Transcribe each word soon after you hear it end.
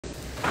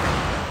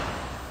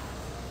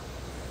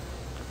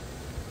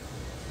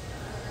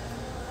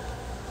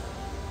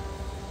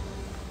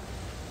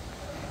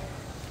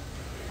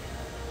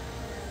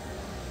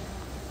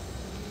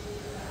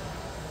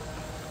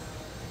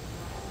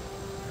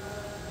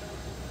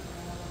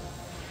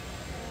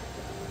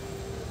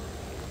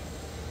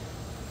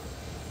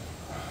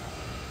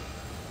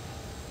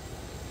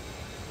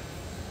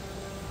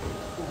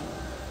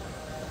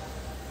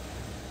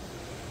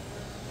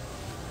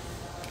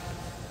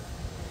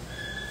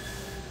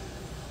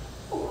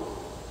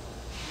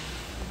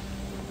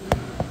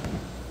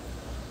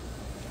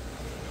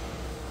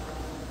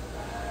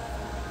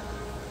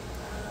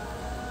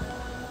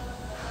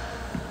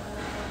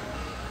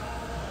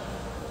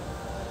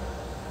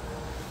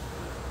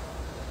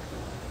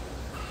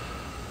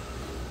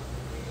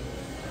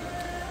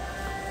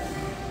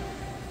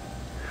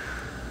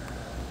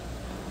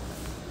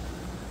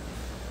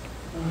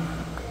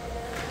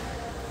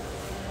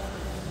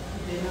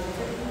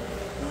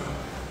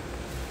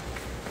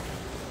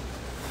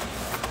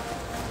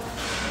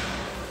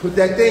Put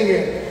that thing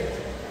in.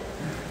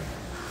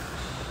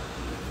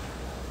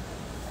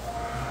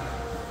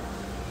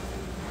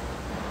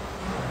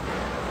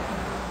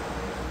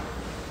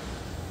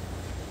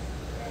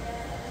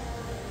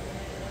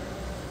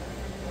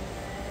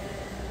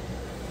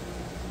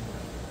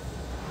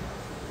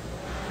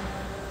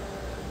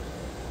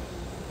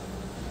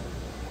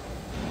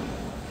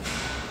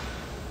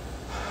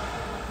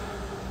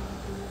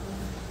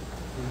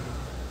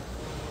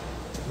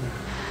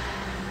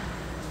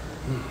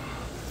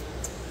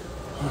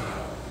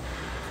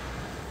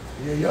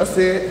 Yeah, y'all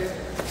see it?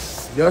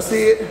 Y'all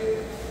see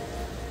it?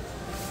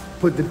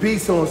 Put the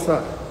beats on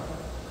something.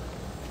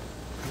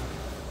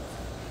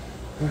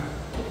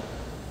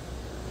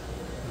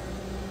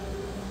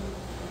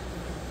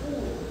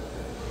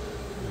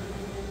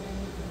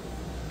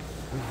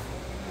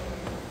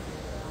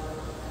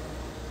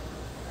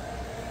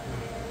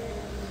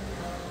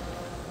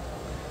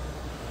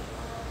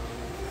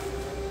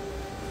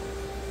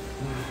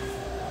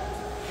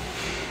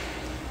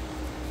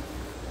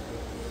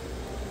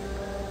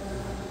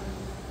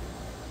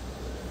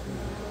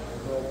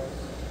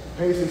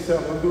 Pace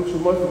yourself. Don't do too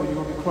much of it.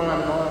 You're gonna be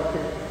crying tomorrow.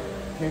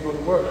 Can't go to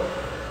work.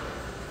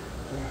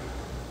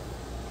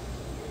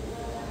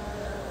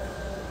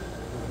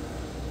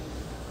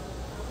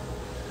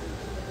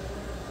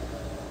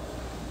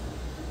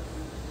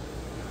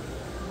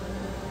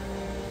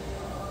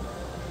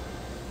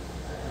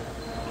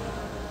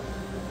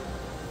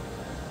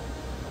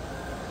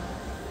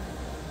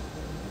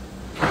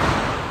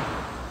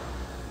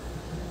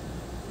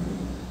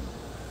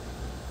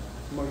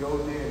 Come on, you're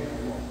old day now.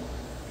 Come on.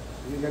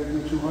 You ain't got to do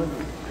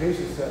 200. Pace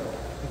yourself.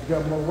 If you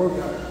got more work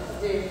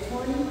out. There's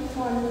 20, 20,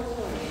 20.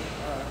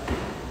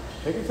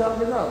 Take your time,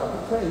 get out.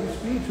 I'm telling you, you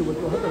speed to it.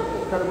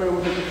 What kind of way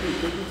will make you speed?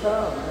 Take your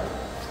time, man.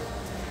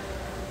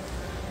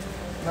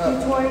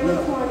 Now, 20,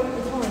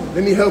 20.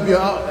 Let me help you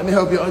out. Let me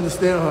help you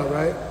understand her,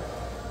 right?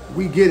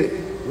 We get it,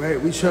 right?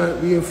 We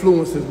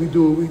influencers. We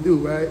do what we do,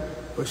 right?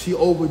 But she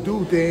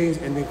overdo things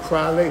and then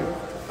cry later.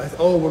 That's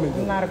all women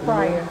do. I'm not a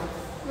crier.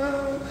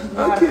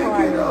 I can't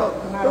get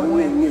up. Not a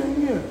win.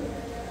 Yeah.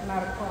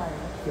 Not a crier.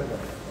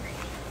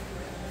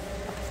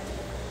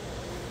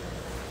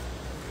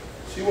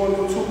 She won't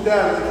do 2,000. She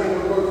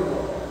can't go to work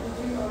tomorrow.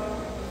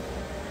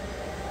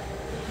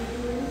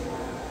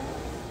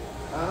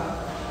 Huh?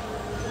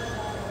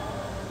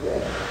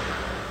 Yeah.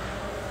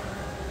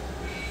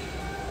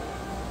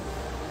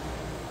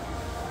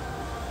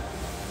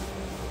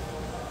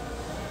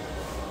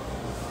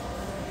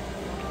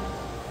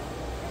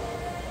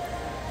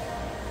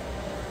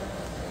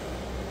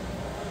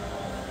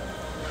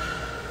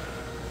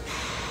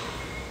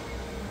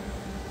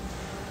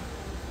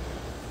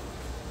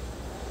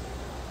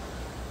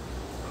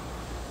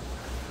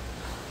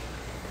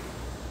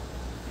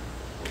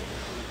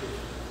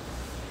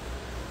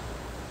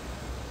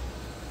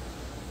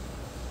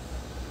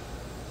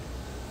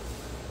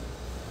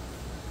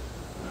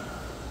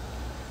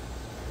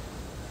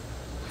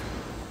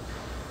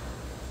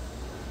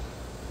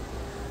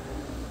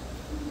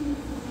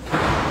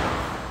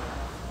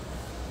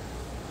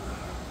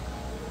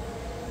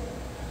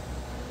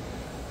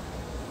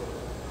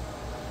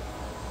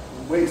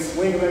 Wait,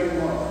 swing like a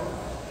mom.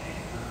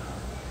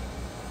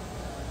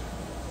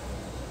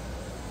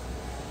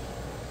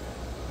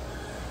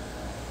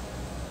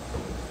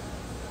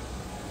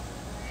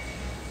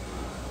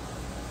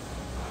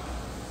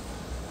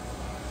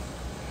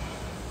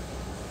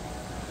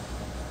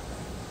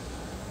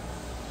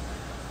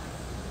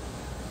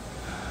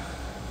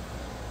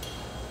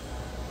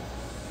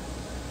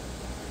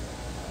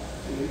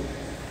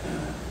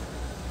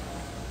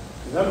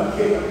 I'm not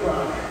getting her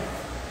crying.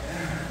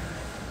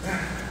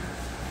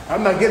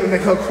 I'm not getting to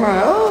make her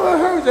cry. Oh, it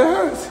hurts, it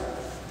hurts.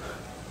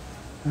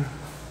 Look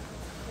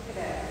at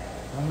that.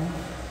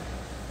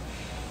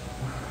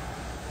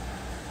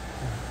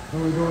 What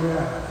are we doing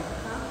now?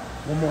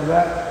 One more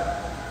lap.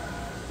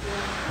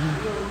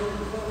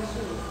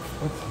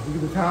 Look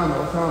at the timer.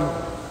 What time?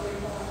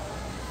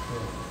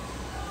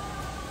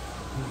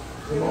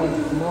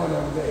 Come on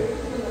every day.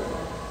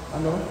 I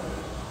know.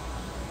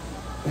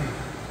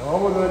 All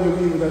we're going to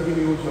do is give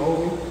you what you owe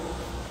me.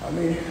 I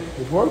mean,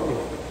 it's working.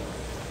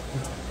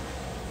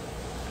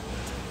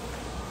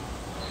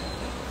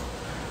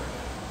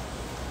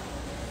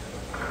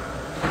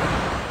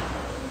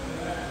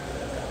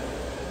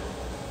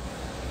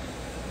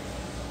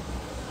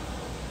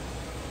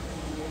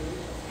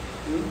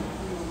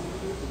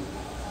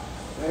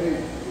 Hey.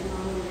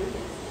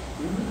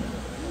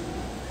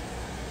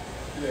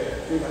 Yeah,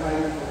 think of how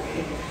you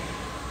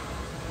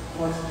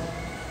once.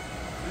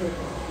 You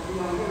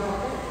want to get all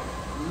that?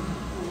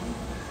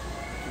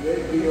 Yeah,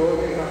 be all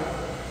day, huh?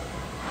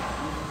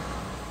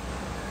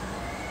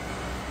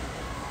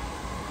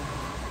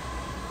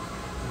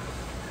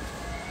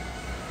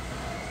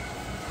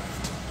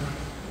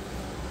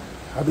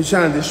 I'll be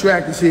trying to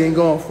distract her. She ain't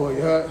going for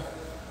you, huh?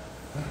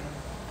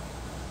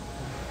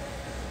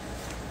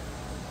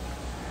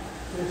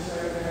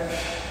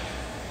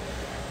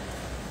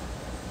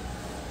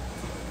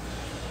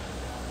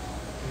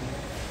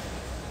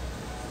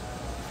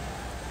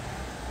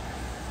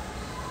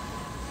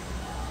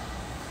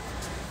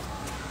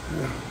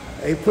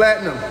 Hey,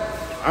 Platinum,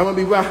 I'm gonna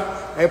be right.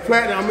 Hey,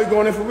 Platinum, I'm gonna be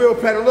going in for real,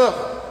 Platinum.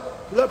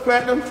 Look,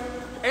 Platinum.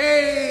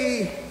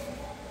 Hey.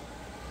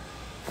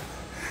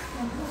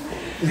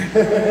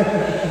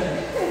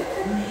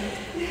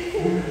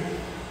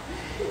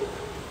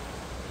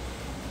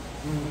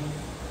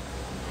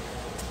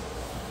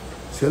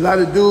 See, a lot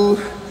of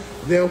dudes,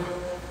 they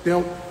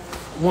don't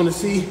want to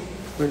see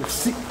when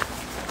see.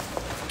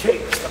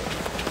 Okay.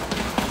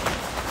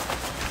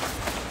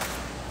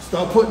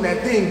 Start putting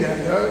that thing down,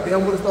 you heard? They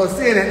don't want to start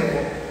seeing that no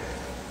more.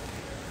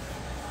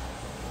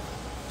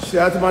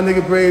 Shout out to my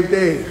nigga Brave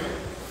Dave.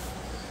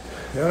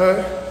 You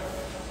heard?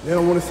 They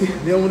don't want to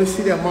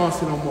see that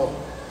monster no more.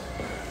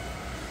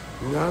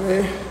 You know what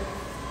I mean?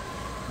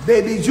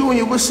 Baby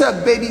Junior, what's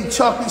up, baby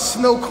chocolate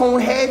snow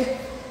cone head?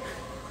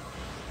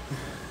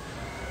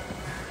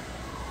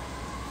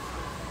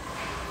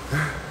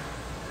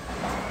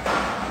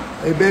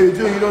 Hey, baby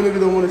Junior, you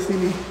don't want to see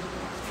me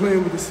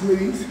playing with the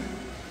Smitties.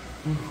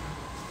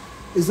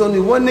 There's only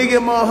one nigga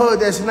in my hood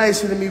that's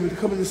nicer than me when it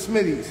comes to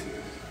Smitties,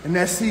 and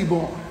that's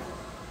Seaborn.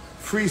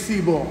 Free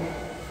Seaborn.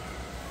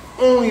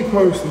 Only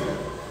person.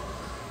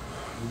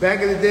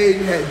 Back in the day,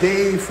 you had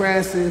Dave,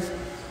 Francis.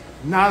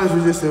 Knowledge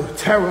was just a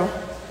terror.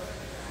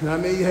 You know what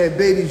I mean? You had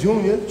Baby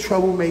Junior,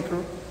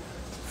 troublemaker.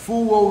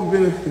 Fool always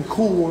been a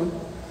cool one.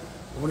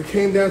 When it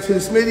came down to the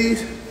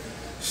Smitties,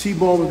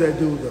 Seaborn was that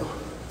dude though.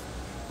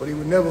 But he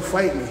would never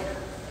fight me.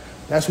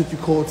 That's what you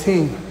call a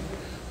team.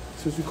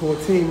 That's what you call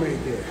a team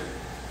right there.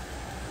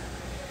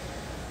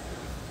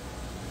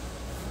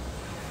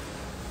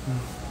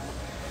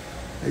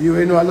 And you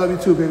already know I love you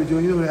too, baby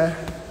Junior. You know that.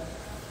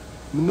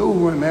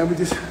 Maneuvering, man. We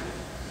just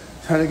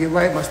trying to get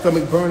right. My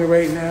stomach burning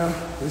right now.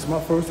 This is my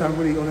first time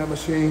really on that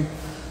machine,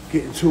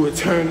 getting to it,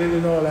 turning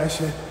and all that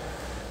shit.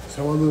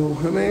 So a little,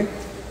 you know what I mean?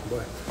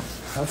 But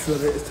I feel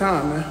that it's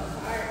time, man.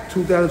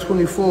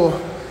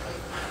 2024.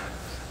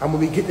 I'm gonna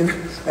be getting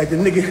like the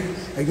nigga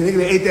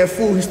that ate that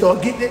food. He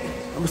start getting it.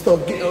 I'm gonna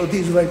start getting all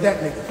these like that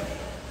nigga.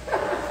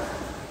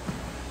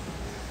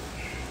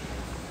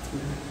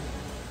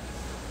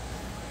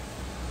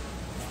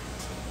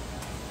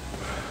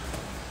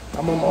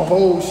 I'm on my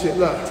whole shit.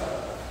 Look,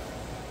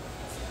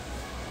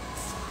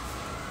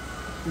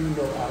 you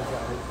know I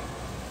got it.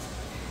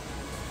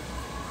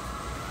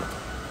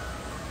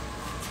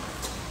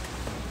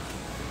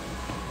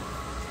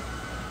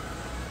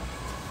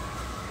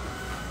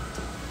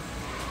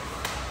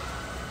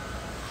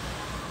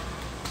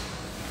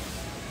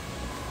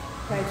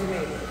 Glad you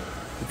made it.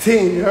 The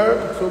team, you heard?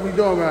 That's what we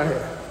doing around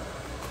here.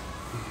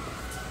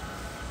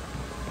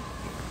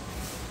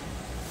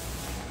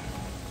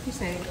 You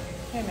say,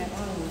 hey man,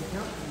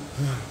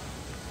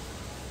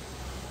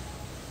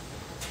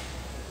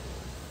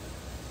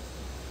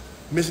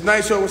 Miss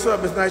Nitro, what's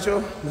up, Miss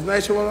Nitro? Miss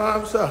Nitro online,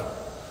 what's up?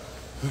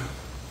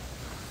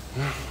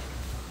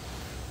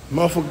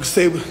 Motherfuckers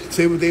say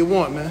what they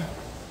want, man.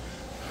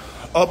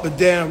 Up and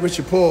down, rich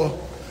and poor.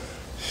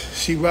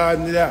 She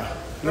riding it out.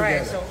 Look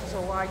right, at so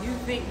while you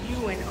think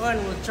you and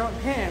Un will jump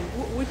him,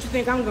 what you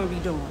think I'm gonna be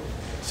doing?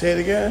 Say it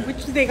again? What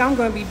you think I'm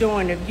gonna be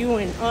doing if you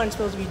and Un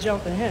supposed to be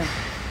jumping him?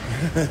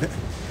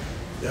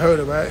 You heard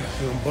it, right?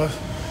 He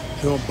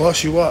gonna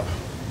bust you up.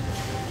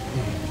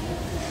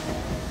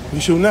 You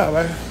shooting out,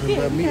 right?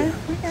 Yeah, me.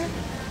 okay.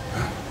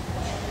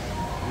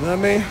 You know what I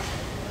mean?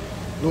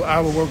 Little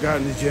hour workout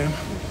in the gym.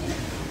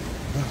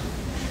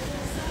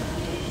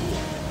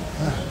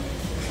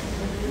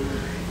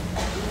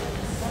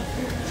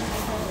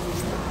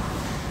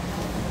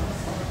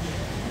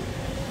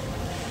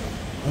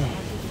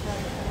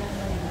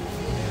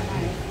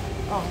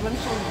 Oh, let me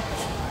show you.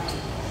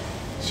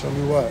 Show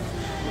me what?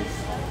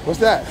 What's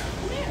that?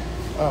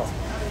 Oh.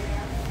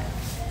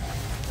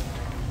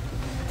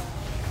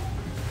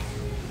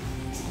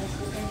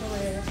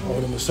 Oh,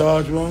 the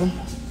massage room?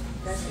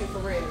 That's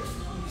infrared.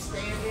 You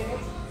stand in it,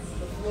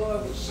 the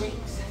floor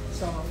shakes,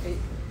 so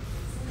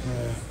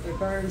it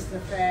burns the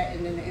fat,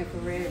 and then the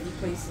infrared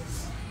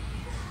replaces.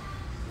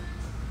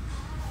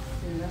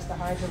 And that's the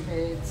hydro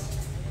beds.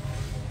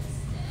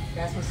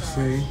 That's massage.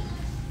 See?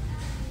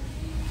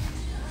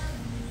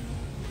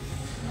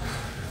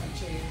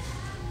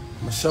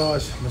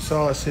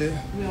 Massage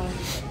here. Yeah.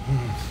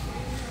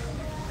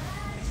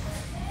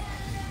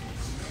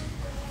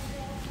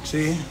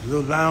 See,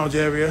 little lounge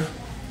area.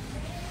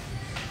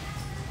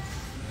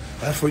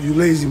 That's for you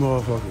lazy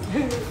motherfuckers.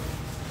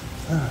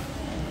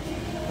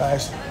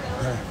 Nice.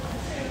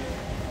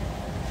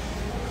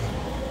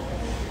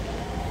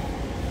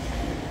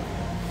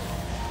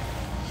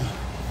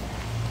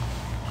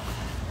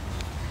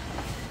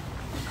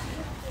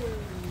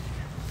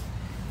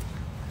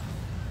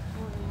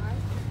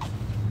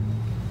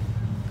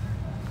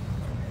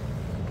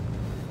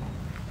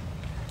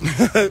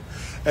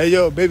 Hey,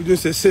 yo, baby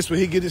just said, sis, when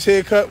he get his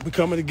hair cut, we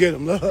coming to get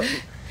him. Look.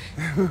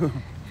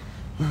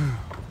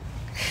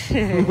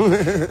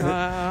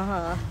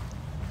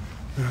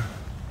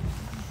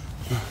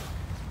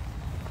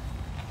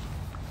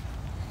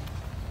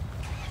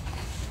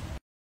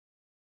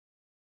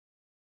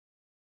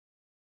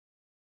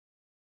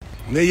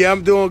 Yeah,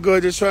 I'm doing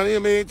good. Just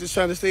trying to, just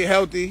trying to stay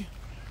healthy.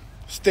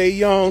 Stay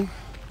young.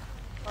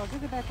 Oh,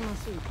 get the back of my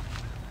suit.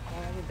 Oh,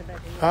 I get the back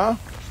of yours. Huh?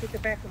 Get the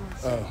back of my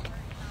suit. Oh.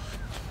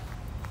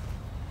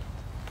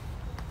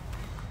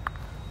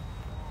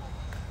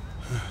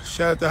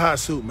 Shout out to Hot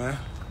Soup, man.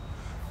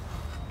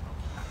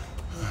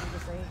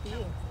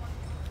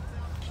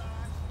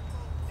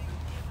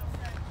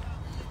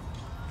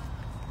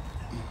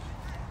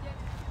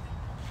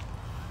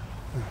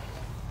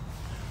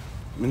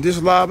 In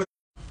this lobby,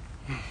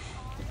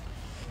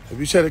 if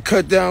you try to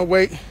cut down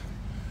weight,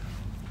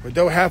 but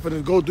don't happen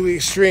to go through the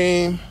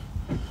extreme,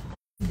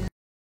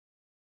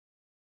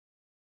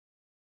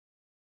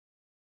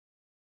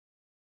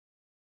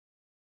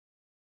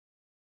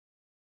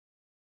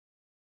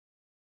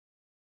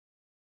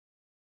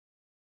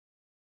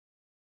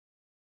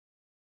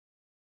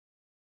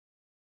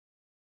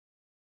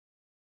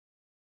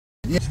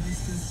 yeah.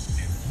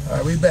 All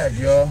right, we back,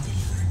 y'all.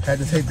 Had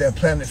to take that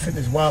Planet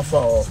Fitness Wi-Fi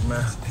off,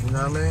 man. You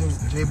know what I mean?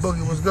 J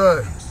Boogie was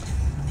good.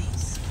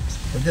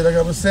 But just like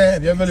I was saying,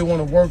 if you really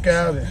want to work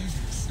out and,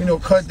 you know,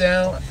 cut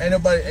down, ain't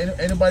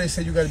nobody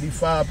said you got to be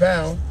 5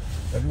 pounds.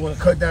 If you want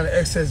to cut down the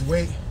excess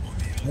weight,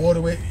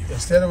 water weight,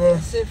 instead of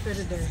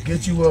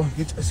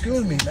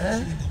excuse me,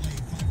 man.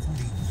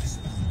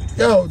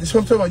 Yo, this is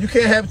what I'm talking about. You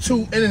can't have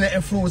 2 internet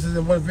influencers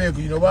in one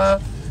vehicle. You know why?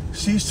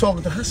 She's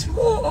talking to her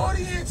small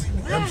audience.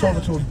 I'm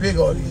talking to a big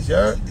audience, you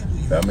heard? You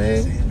know what I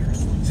mean?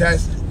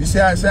 You see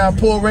how I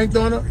pull rank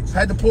on her? I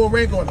had to pull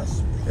rank on her.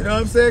 You know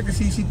what I'm saying? Because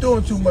she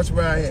doing too much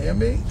around here. You know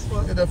what I mean?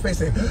 Look at her face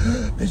saying,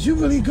 did you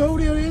really go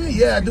there?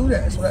 Yeah, I do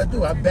that. That's what I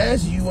do. I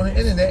badger you on the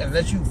internet and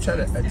let you try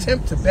to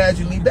attempt to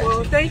badger me back.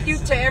 Well, thank you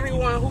to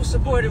everyone who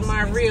supported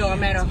my reel.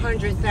 I'm at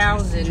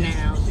 100,000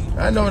 now.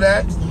 I know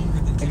that.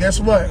 And guess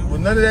what? Well,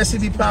 none of that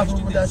should be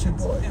popular without your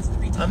boy.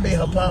 I made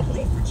her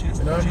popular.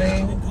 You know what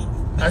I mean?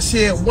 I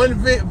shared one of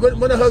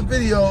her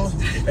videos,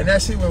 and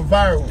that shit went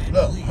viral.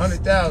 Look,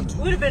 100,000.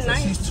 Would have been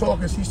nice. She's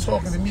talking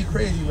to me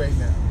crazy right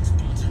now.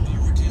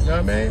 You know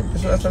what I mean?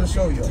 That's what I'm trying to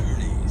show y'all.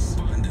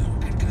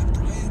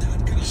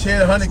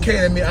 Shared 100K,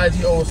 that means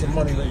IG owes some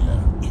money right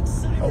now.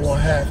 I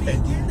want half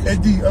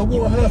Eddie. I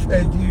want half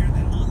Eddie. You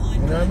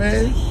know what I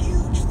mean?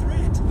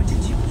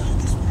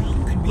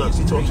 Look,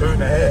 she told her in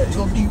the head.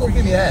 You gonna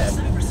give me half.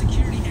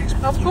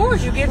 Of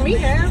course, you give me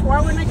half.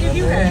 Why wouldn't I give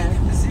you half?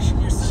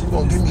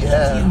 Gonna give me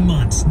half.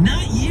 Months,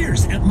 not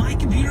years, at My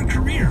Computer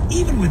Career,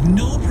 even with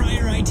no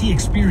prior IT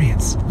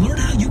experience. Learn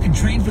how you can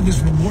train for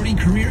this rewarding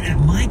career at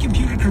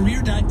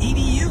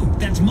mycomputercareer.edu.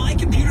 That's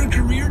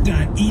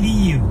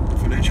mycomputercareer.edu.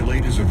 Financial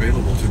aid is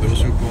available to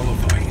those who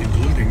qualify,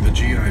 including the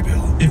GI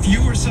Bill. If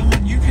you or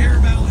someone you care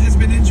about has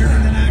been injured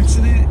in an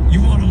accident,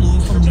 you want a law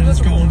firm that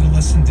is going to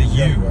listen to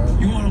you.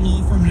 You want a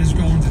law firm that is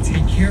going to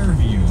take care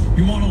of you.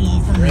 You want a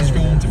law firm that is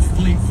going to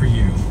fight for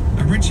you.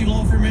 At Ritchie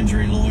Law Firm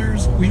Injury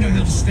Lawyers, we know how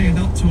to stand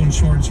up to an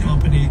insurance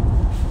company.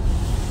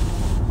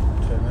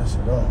 Can't mess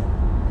it up.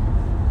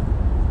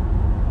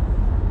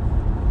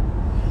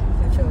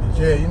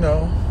 Yeah, you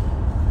know.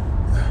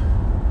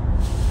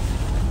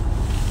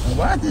 And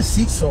why is this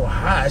seat so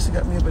high? She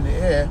got me up in the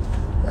air.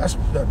 That's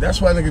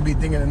why nigga be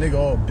thinking a nigga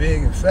all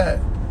big and fat.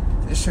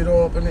 This shit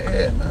all up in the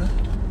air, man.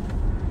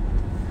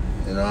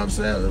 You know what I'm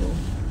saying? A little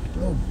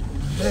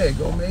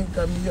big, oh man.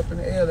 Got me up in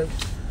the air. Like,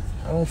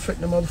 I don't fit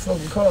in the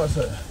motherfucking car,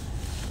 so.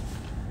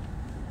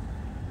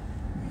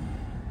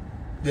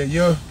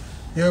 Yeah,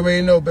 you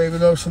already know, baby.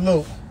 Love,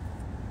 salute.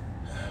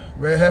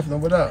 Red Hefner,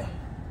 what up?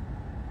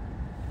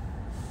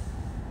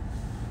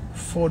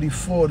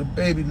 44, the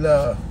baby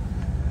love.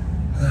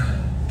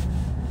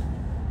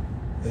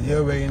 Yeah, you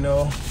already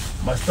know.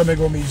 My stomach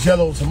gonna be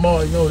jello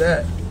tomorrow, you know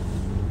that.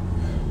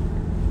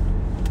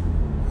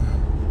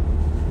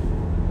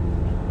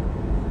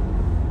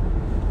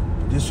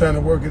 Just trying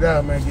to work it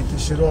out, man. Get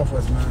this shit off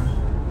us, man.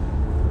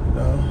 You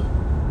know?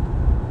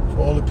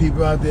 For all the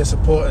people out there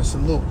supporting,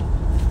 salute.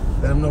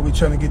 Let them know we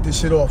trying to get this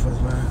shit off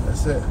us, man.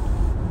 That's it.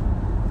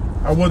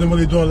 I wasn't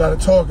really doing a lot of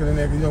talking in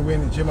there, because, you know, we're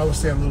in the gym. I was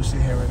saying a little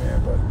shit here and there,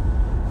 but,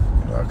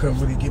 you know, I couldn't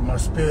really get my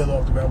spill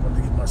off the way I wanted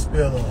to get my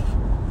spill off.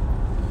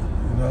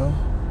 You know?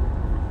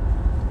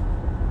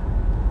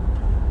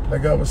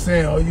 Like I was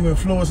saying, all you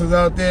influencers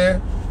out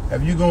there,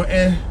 if you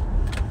gonna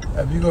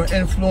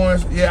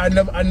influence, yeah, I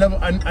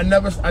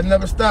never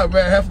stop,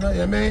 Red Hefner, you know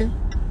what I mean?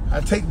 I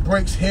take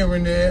breaks here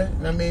and there, you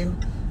know what I mean?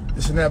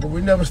 This and that, but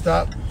we never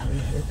stop.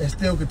 It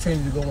still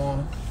continue to go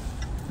on,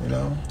 you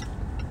know?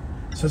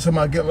 Sometimes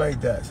I get like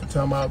that.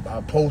 Sometimes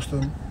I post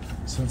them,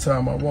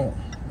 sometimes I won't,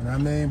 you know what I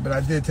mean? But I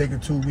did take a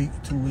two week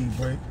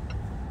break,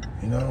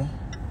 you know?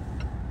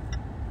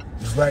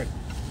 It's like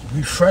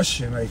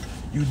refreshing, like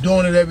you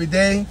doing it every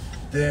day,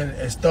 then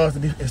it starts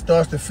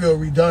to feel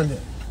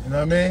redundant, you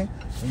know what I mean?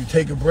 When you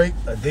take a break,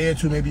 a day or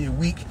two, maybe a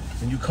week,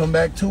 and you come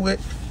back to it,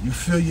 you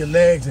feel your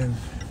legs and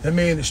that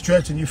mean the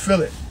stretch and you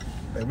feel it.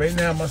 Like right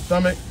now, my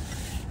stomach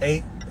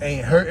ain't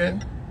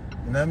hurting,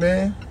 you know what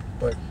I mean?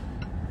 But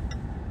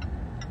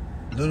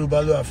little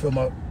by little, I feel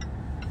my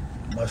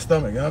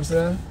stomach, you know what I'm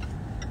saying?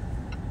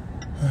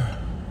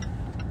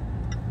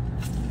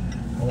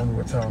 I wonder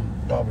what time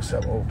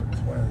barbershop open.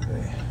 It's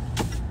Wednesday.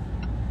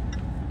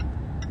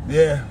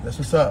 Yeah, that's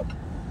what's up.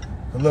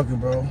 Good looking,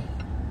 bro.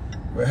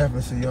 What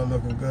happens to y'all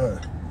looking good?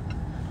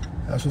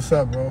 That's what's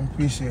up, bro.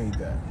 Appreciate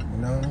that, you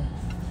know?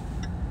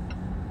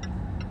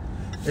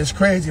 It's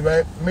crazy,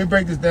 right? Let me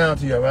break this down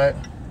to you, right?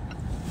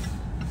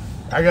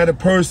 I got a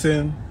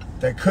person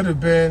that could have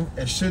been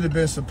and should have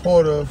been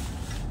supportive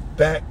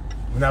back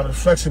when I was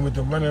flexing with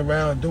them, running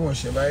around doing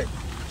shit, right?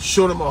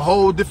 Showed them a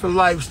whole different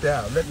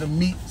lifestyle, letting them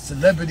meet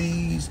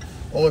celebrities,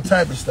 all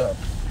type of stuff,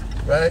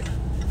 right?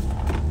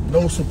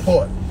 No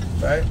support,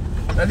 right?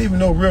 Not even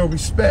no real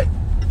respect.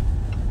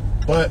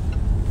 But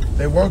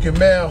they working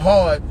mad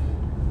hard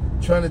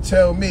trying to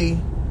tell me,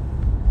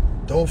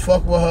 don't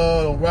fuck with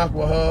her, don't rock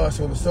with her,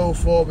 so on and so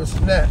forth, and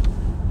some that,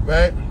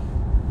 right?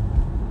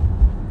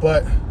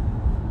 But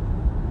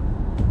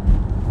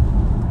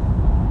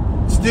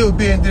still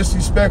being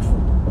disrespectful.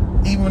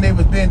 Even when they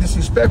was being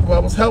disrespectful, I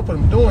was helping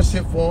them, doing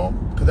shit for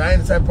them, because I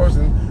ain't the type of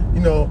person,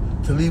 you know,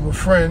 to leave a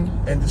friend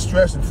in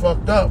distress and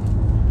fucked up.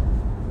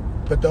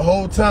 But the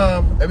whole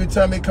time, every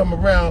time they come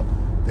around,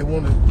 they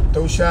want to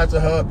throw shots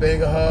at her,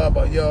 bang at her,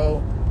 about,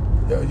 yo,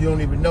 you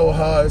don't even know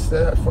her.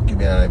 Said, fuck you,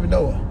 man, I don't even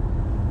know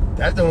her.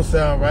 That don't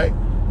sound right.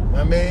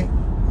 I mean,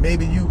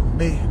 maybe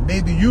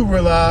you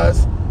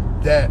realize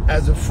that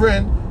as a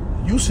friend,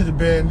 you should have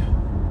been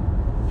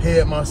here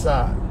at my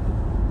side.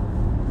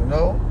 You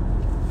know?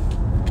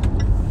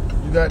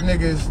 You got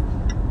niggas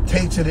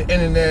take to the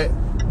internet,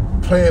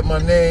 play at my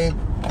name.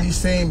 These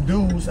same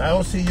dudes, I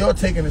don't see y'all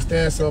taking a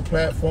stance on a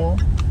platform.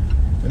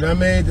 You know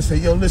what I mean? To say,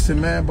 yo, listen,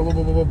 man, boom,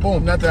 boom, boom, boom,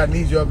 boom. Not that I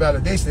need your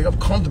validation. I'm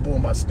comfortable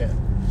in my skin.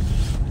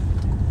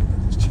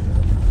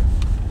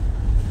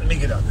 Let me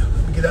get out there.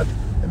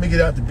 Let me get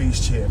out the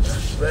beach chair, man.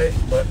 Right?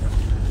 But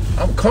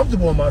I'm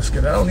comfortable in my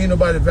skin. I don't need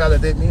nobody to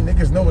validate me.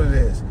 Niggas know what it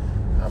is.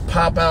 I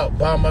pop out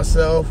by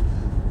myself,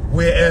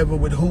 wherever,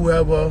 with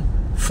whoever,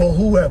 for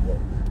whoever.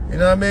 You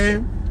know what I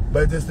mean?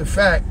 But it's the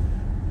fact,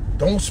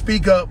 don't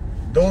speak up.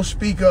 Don't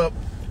speak up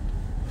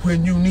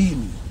when you need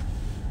me.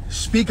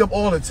 Speak up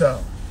all the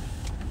time.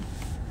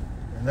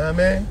 You know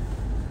what I mean?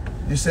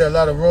 You say a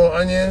lot of raw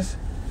onions?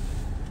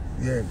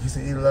 Yeah, you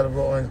say eat a lot of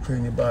raw onions,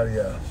 clean your body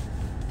out.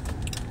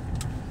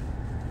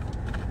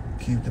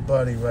 Keep the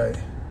body right,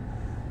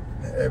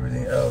 and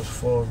everything else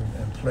falls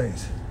in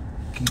place.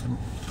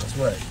 That's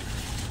right.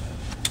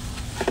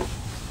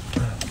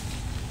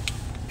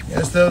 You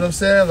understand what I'm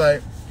saying?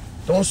 Like,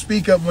 don't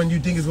speak up when you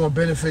think it's gonna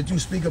benefit you.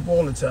 Speak up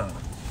all the time.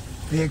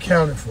 Be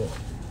accounted for.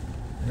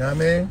 You know what I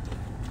mean?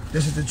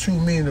 This is the true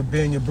meaning of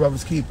being your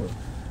brother's keeper.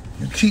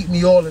 You keep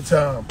me all the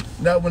time,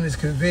 not when it's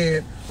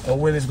convenient or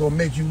when it's gonna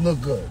make you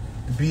look good.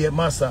 To be at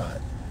my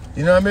side.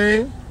 You know what I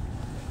mean?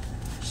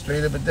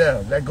 Straight up and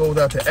down. That goes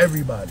out to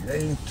everybody.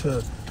 That ain't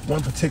to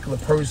one particular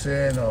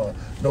person or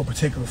no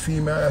particular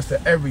female. That's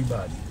to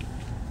everybody.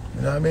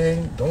 You know what I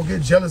mean? Don't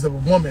get jealous of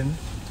a woman.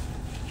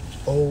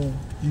 Oh,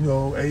 you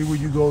know, everywhere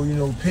you go, you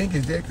know, Pink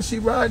is there because she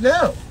ride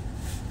down.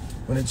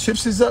 When the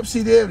chips is up, she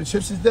there. When the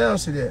chips is down,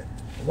 she there.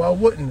 Why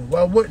wouldn't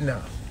I? You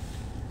know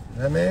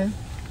what I mean?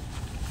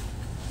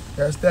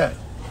 That's that,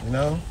 you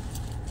know?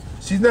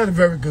 She's not a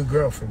very good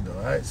girlfriend, though,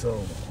 all right?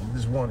 So I'm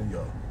just warning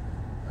y'all.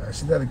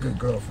 She's not a good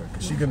girlfriend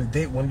because she's going to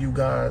date one of you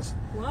guys.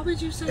 Why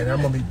would you say that? And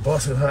I'm going to be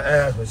busting her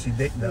ass when she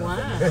dating that.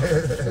 Wow.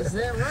 Is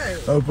that right?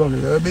 I'm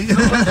fucking with me.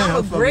 I'm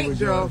a great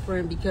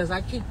girlfriend because I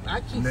keep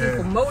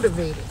people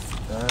motivated.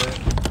 All right.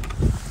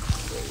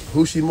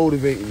 Who she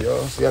motivating,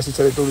 y'all? See how she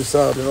tell her through the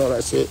sub and all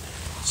that shit?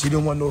 She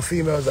don't want no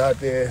females out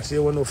there. She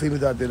don't want no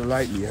females out there to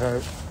like me,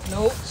 heard?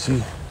 Nope.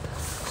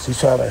 She's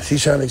trying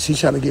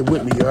to get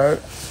with me, you heard?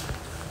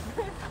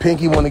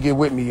 Pinky want to get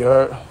with me, you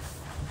heard?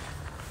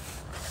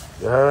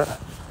 You heard?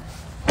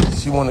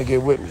 She want to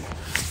get with me.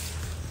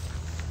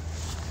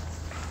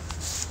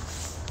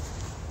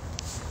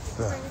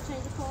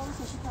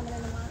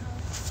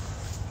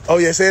 Oh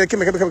yeah, say it.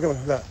 Come here.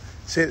 Look.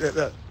 Say it.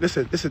 Look.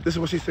 Listen. This is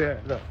what she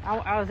said. Look.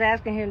 I was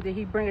asking him, did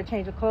he bring a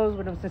change of clothes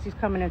with him since he's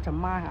coming into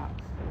my house?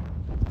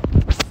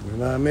 You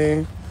know what I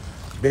mean?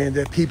 Being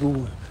that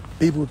people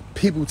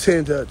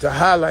tend to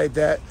highlight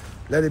that,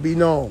 let it be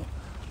known.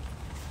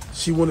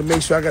 She want to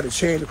make sure I got to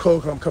change the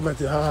clothes when I'm coming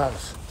to her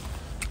house.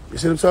 You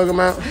see what I'm talking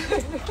about?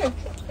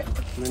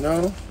 You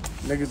know,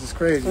 niggas is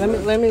crazy.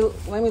 Let me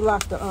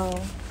lock the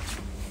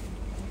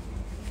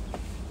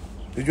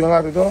Did you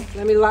unlock the door?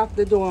 Let me lock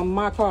the door on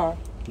my car.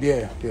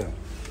 Yeah.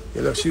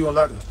 Look, she gonna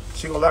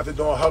lock the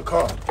door on her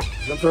car.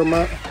 You know what I'm talking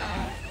about?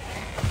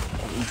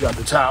 You drop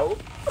the towel.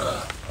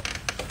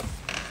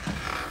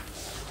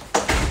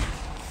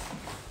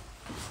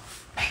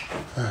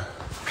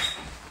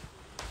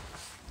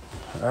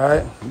 All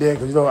right, yeah,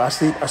 because you know I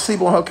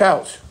sleep on her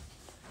couch.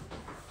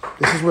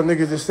 This is what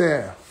niggas is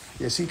saying.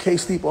 Yeah, she can't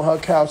sleep on her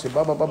couch and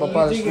blah blah blah blah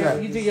blah.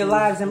 You do your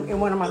lives in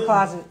one of my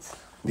closets.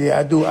 Yeah,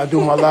 I do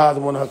my lives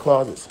in one of her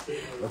closets,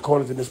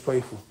 according to Miss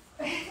Playful.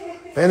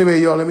 But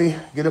anyway, y'all, let me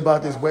get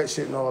about this wet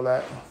shit and all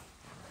that.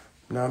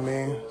 You know what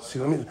I mean? See,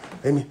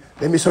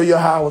 let me show you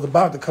how I was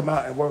about to come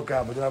out and work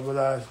out, but then I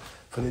realized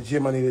for the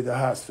gym I needed the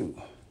hot suit.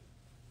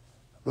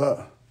 Look,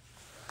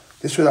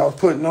 this shit I was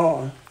putting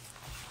on.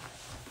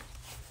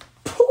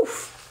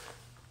 Poof.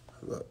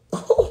 Look.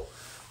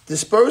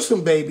 Disperse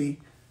them, baby.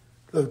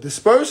 Look,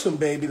 disperse them,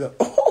 baby. Look.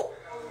 Oh,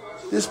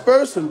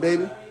 disperse them,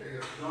 baby.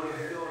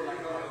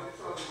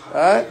 All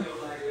right?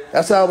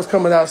 That's how I was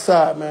coming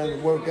outside, man, to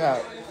work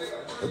out.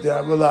 But then I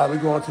realized we're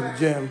going to the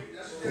gym.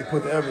 They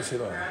put the other shit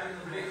on.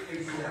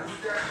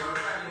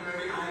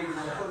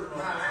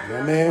 You know what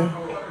I mean?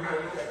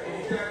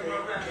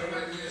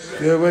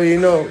 You already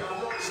know.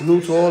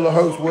 Salute to all the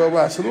Hurts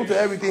worldwide. Salute to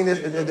everything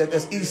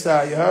that's East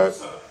Side, you heard?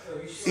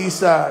 East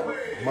Side,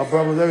 my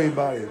brothers,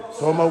 everybody.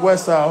 To all my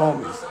West Side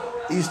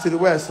homies. East to the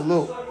West,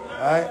 salute. All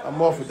right?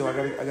 I'm off it, though. I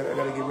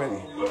gotta get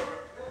ready.